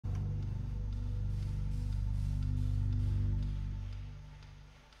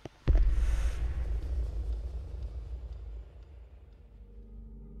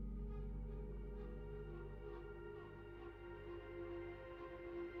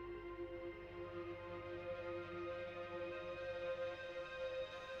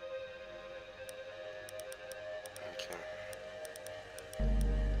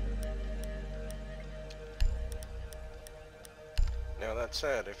that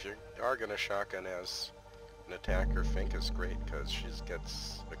said, if you are gonna shotgun as an attacker, Fink is great because she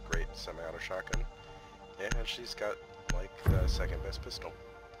gets a great semi-auto shotgun, and she's got like the second best pistol.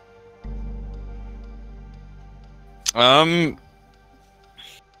 I'm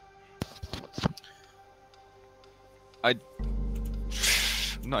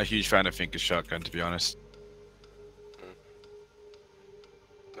not a huge fan of Finker's shotgun, to be honest.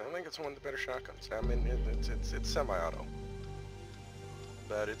 I think it's one of the better shotguns. I mean, it's semi-auto,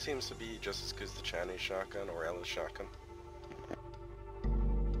 but it seems to be just as good as the Chinese shotgun or Ella's shotgun.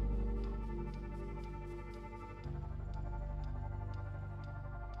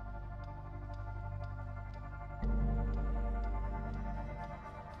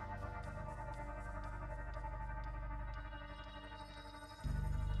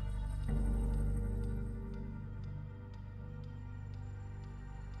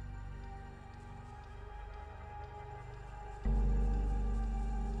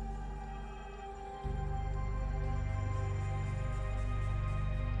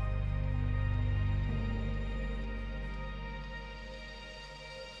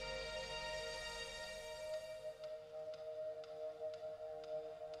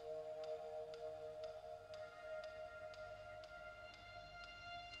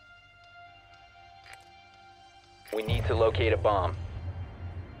 We need to locate a bomb.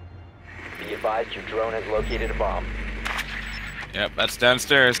 Be advised your drone has located a bomb. Yep, that's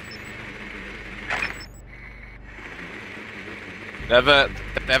downstairs. They have a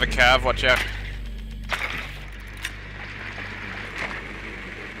cav, watch out.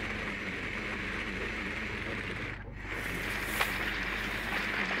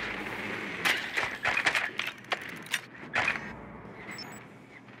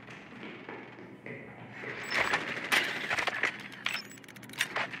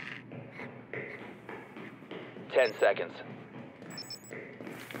 Seconds.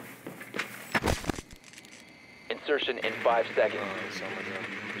 Insertion in 5 seconds.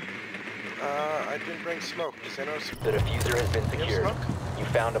 I didn't bring smoke. Does anyone know? The diffuser has been secured. Smoke? You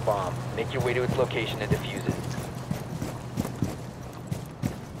found a bomb. Make your way to its location and defuse it.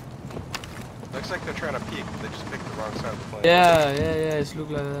 Looks like they're trying to peek. They just picked the wrong side of the plane. Yeah, it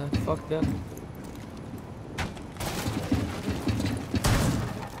looks like that. Fuck them.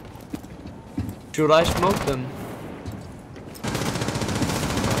 Should I smoke them?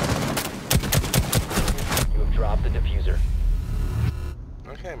 Drop the diffuser.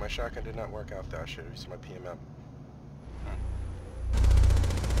 Okay, my shotgun did not work out there. I should have used my PMM.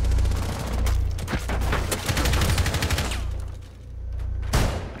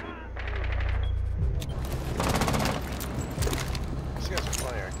 These guys are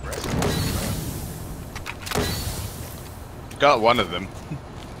playing aggressive. Got one of them.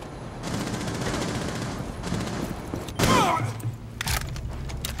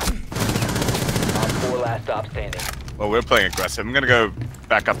 Last stop standing. Well, we're playing aggressive. I'm gonna go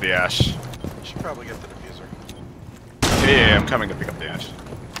back up the ash. You should probably get the diffuser. Yeah, I'm coming to pick up the ash.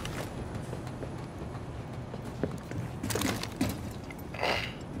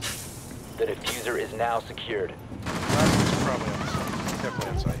 The diffuser is now secured. Probably on site. Definitely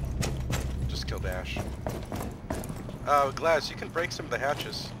on site. Just killed Ash. Glaz, you can break some of the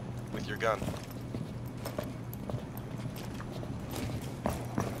hatches with your gun.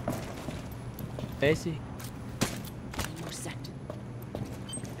 Basic.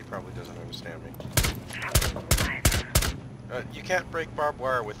 He probably doesn't understand me. You can't break barbed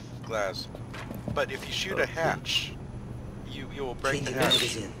wire with glass, but if you shoot a hatch, you will break the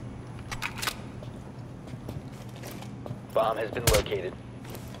hatch. Bomb has been located.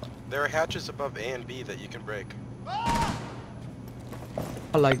 There are hatches above A and B that you can break. I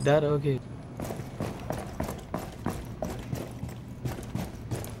like that. Okay.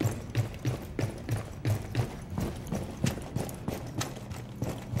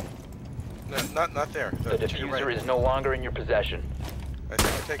 Not there. The diffuser is no longer in your possession. I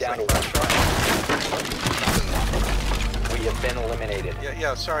think it takes Down like to 5 shots. We have been eliminated.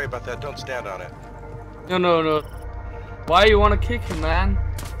 Yeah, sorry about that. Don't stand on it. No. Why you wanna kick him, man?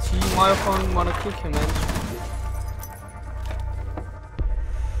 See, my phone wanna kick him, man.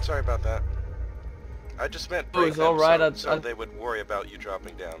 Sorry about that. I just meant Oh, break it's them alright, so they would worry about you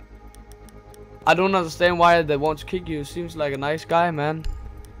dropping down. I don't understand why they want to kick you. Seems like a nice guy, man.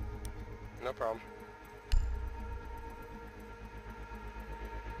 No problem.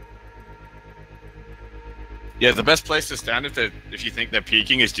 Yeah, the best place to stand if you think they're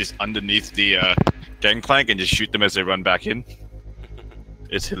peeking is just underneath the gangplank and just shoot them as they run back in.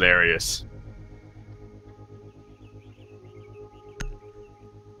 It's hilarious.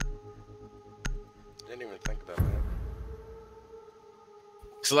 Didn't even think about that.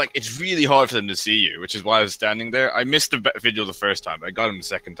 So like, it's really hard for them to see you, which is why I was standing there. I missed the video the first time. I got him the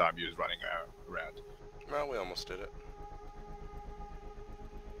second time he was running around. Well, we almost did it.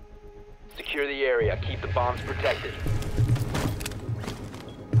 Secure the area. Keep the bombs protected.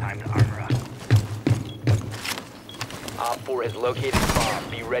 Time to armor up. Op 4 has located the bomb.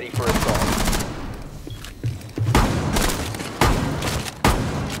 Be ready for assault.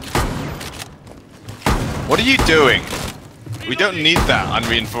 What are you doing? We don't need that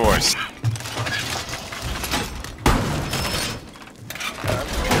unreinforced. I'm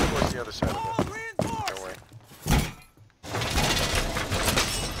going towards the other side of it. Don't worry.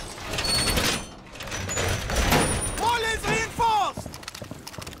 Wall is reinforced!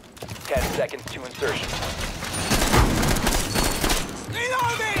 10 seconds to insertion.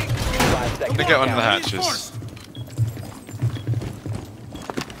 Reloading! 5 seconds. They get one of the count. hatches.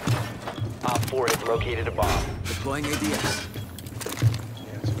 Op 4 has located a bomb. Deploying ADS.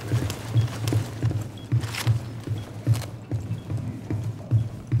 Yeah, it's a good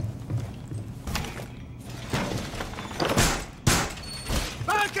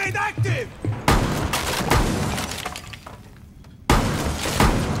Barricade active!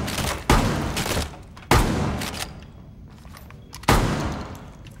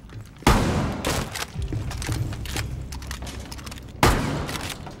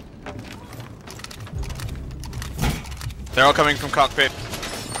 They're all coming from cockpit.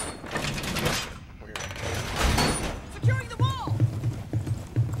 weird. Securing the wall!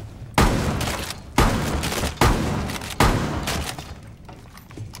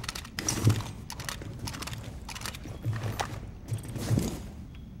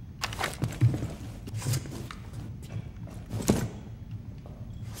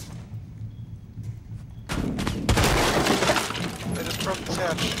 They just broke this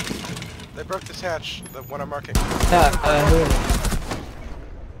hatch. They broke this hatch, the one I'm marking. Yeah, I heard it.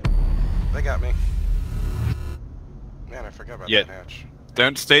 They got me. Man, I forgot about Yeah. that hatch.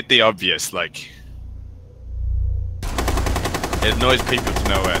 Don't state the obvious, like... It annoys people to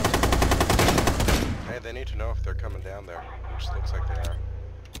no end. Hey, they need to know if they're coming down there, which looks like they are.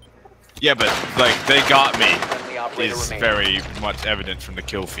 Yeah, but, like, they got me Friendly operator is remaining. very much evident from the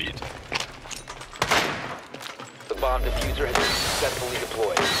kill feed. The bomb diffuser has been successfully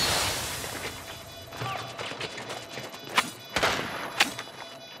deployed.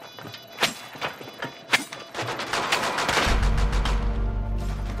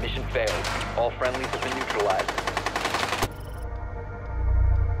 Mission failed. All friendlies have been neutralized.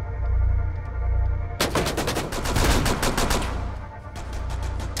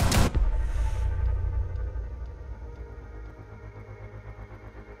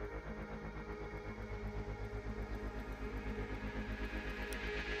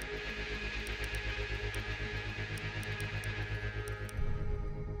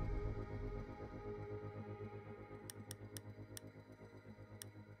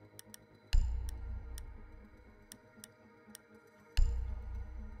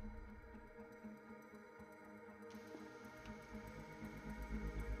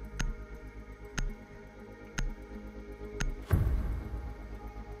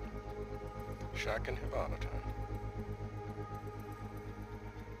 Shotgun Havana time.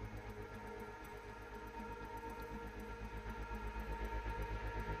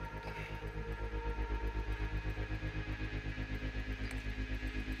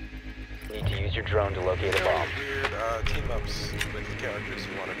 Need to use your drone to locate a bomb. Weird team-ups with characters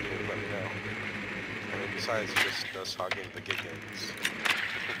you want to do, let me know. I mean, besides just us hogging the gig games.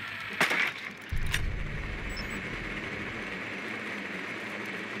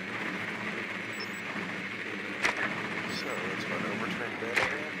 So, let's run overturn bed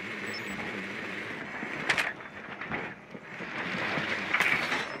area.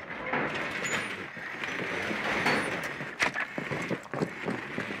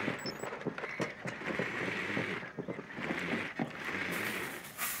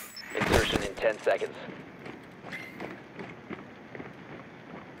 Insertion in 10 seconds.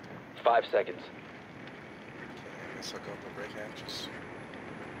 5 seconds. Okay, I guess I'll go up and break hatches.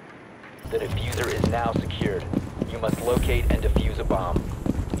 The diffuser is now secured. You must locate and defuse a bomb.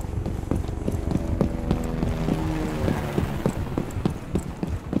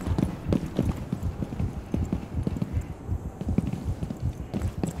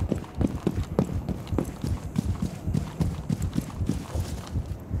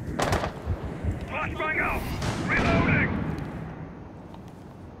 Flashbang out! Reloading!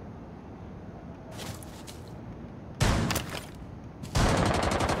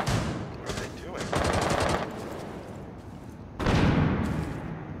 What are they doing?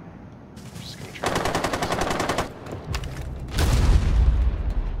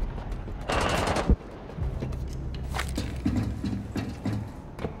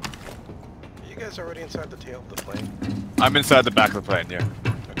 guys already inside the tail of the plane? I'm inside the back of the plane, yeah.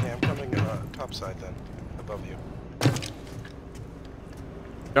 Okay, I'm coming top side then, above you.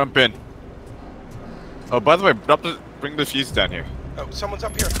 Jump in. Oh, by the way, bring the fuse down here. Oh, someone's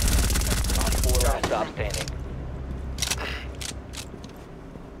up here. Op 4 last stop standing.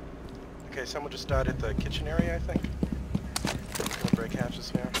 Okay, someone just died at the kitchen area, I think. Gonna break hatches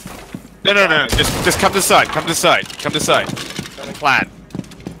here. No. Just come to the side. Come to the side. Come to the side. Coming. Plan.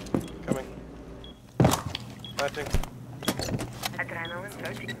 Coming. Planting.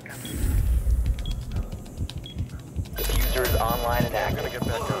 Diffuser is online and I'm gonna active. get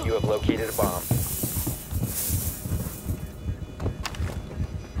back up. You have located a bomb.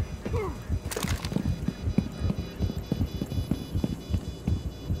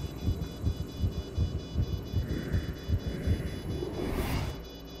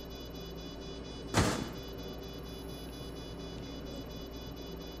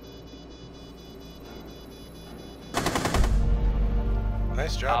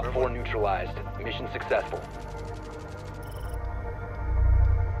 Nice job, Op 4 everyone. neutralized. Mission successful.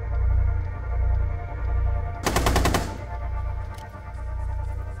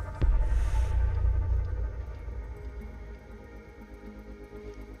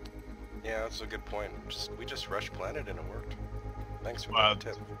 Yeah, that's a good point. We just rushed planet and it worked. Thanks for Wow. that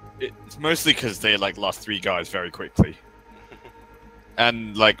tip. It's mostly because they like lost 3 guys very quickly.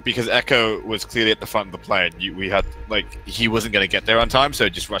 And like because Echo was clearly at the front of the plane, we had like he wasn't gonna get there on time, so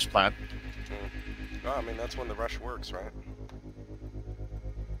just rush plan. Well, I mean, that's when the rush works, right?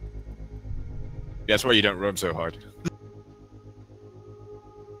 That's why you don't roam so hard.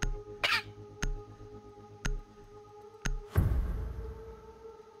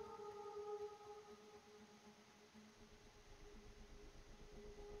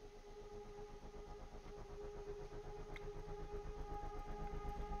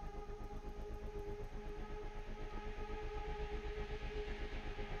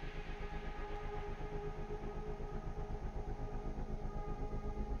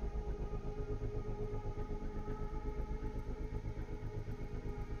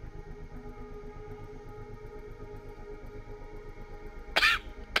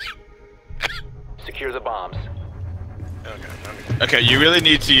 Secure the bombs. Okay, let me... Okay, you really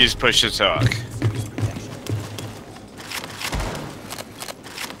need to use push to talk.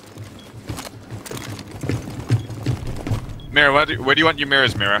 Mira, where do you want your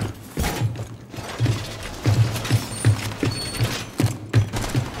mirrors, Mira?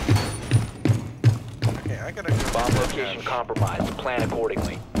 Okay, I gotta go. Bomb location compromised. Plan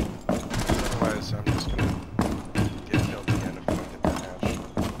accordingly. Otherwise, I'm just gonna get killed again if I don't get that hatch.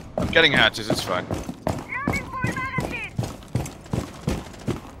 I'm getting hatches, it's fine.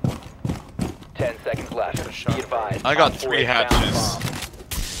 10 seconds left. Get a shot. Be advised. I got Op 4 3 has found the hatches.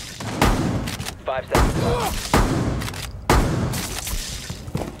 bomb. 5 seconds left.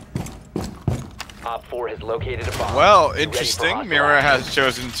 Op 4 has located a bomb. Well, Be ready for interesting. hostile Mira action. has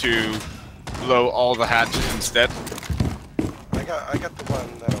chosen to blow all the hatches instead. I got the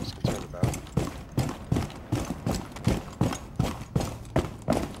one that I was concerned about.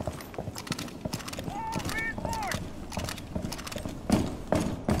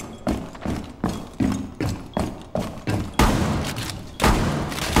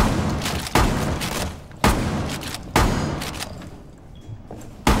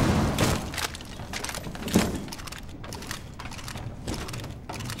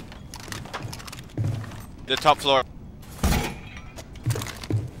 The top floor.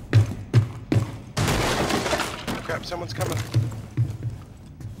 Crap, someone's coming.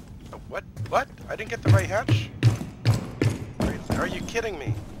 What? What? I didn't get the right hatch? Are you kidding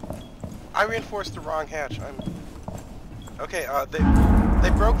me? I reinforced the wrong hatch. Okay, they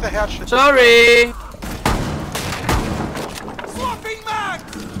broke the hatch. Sorry. Swapping mag!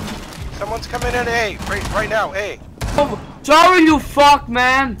 Someone's coming in A. Right now, A. Oh, sorry, you fuck,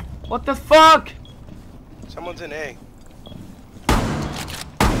 man. What the fuck? Someone's in A.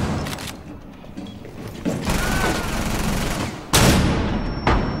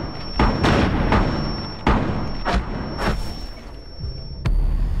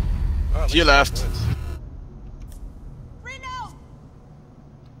 Oh, To your left. Reno!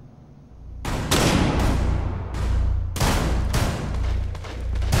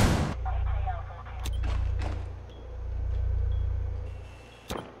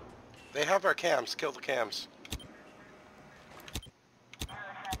 They have our cams. Kill the cams.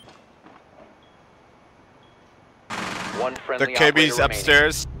 One The friendly KB's operator remaining.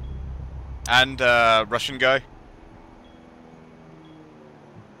 upstairs. And Russian guy.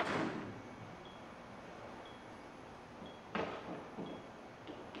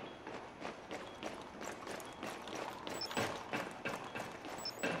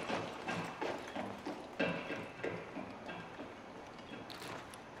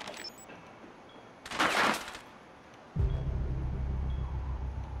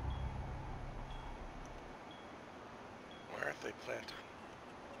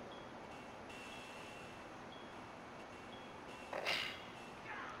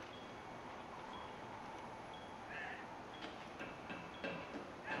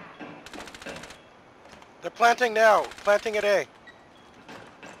 They're planting now! Planting at A!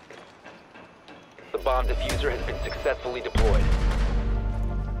 The bomb diffuser has been successfully deployed.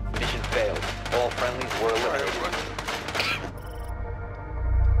 Mission failed. All friendlies were eliminated.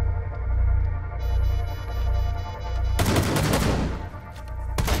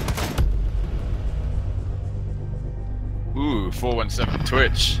 Ooh, 417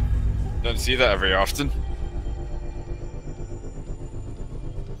 Twitch. Don't see that very often.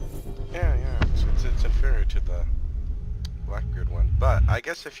 Yeah, it's inferior to the Blackbeard one. But I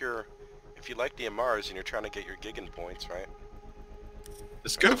guess if you like the Amars and you're trying to get your Gigan points, right?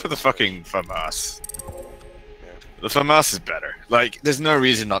 Let's go for the fucking FAMAS. Yeah. The FAMAS is better. Like, there's no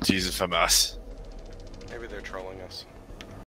reason not to use the FAMAS. Maybe they're trolling us.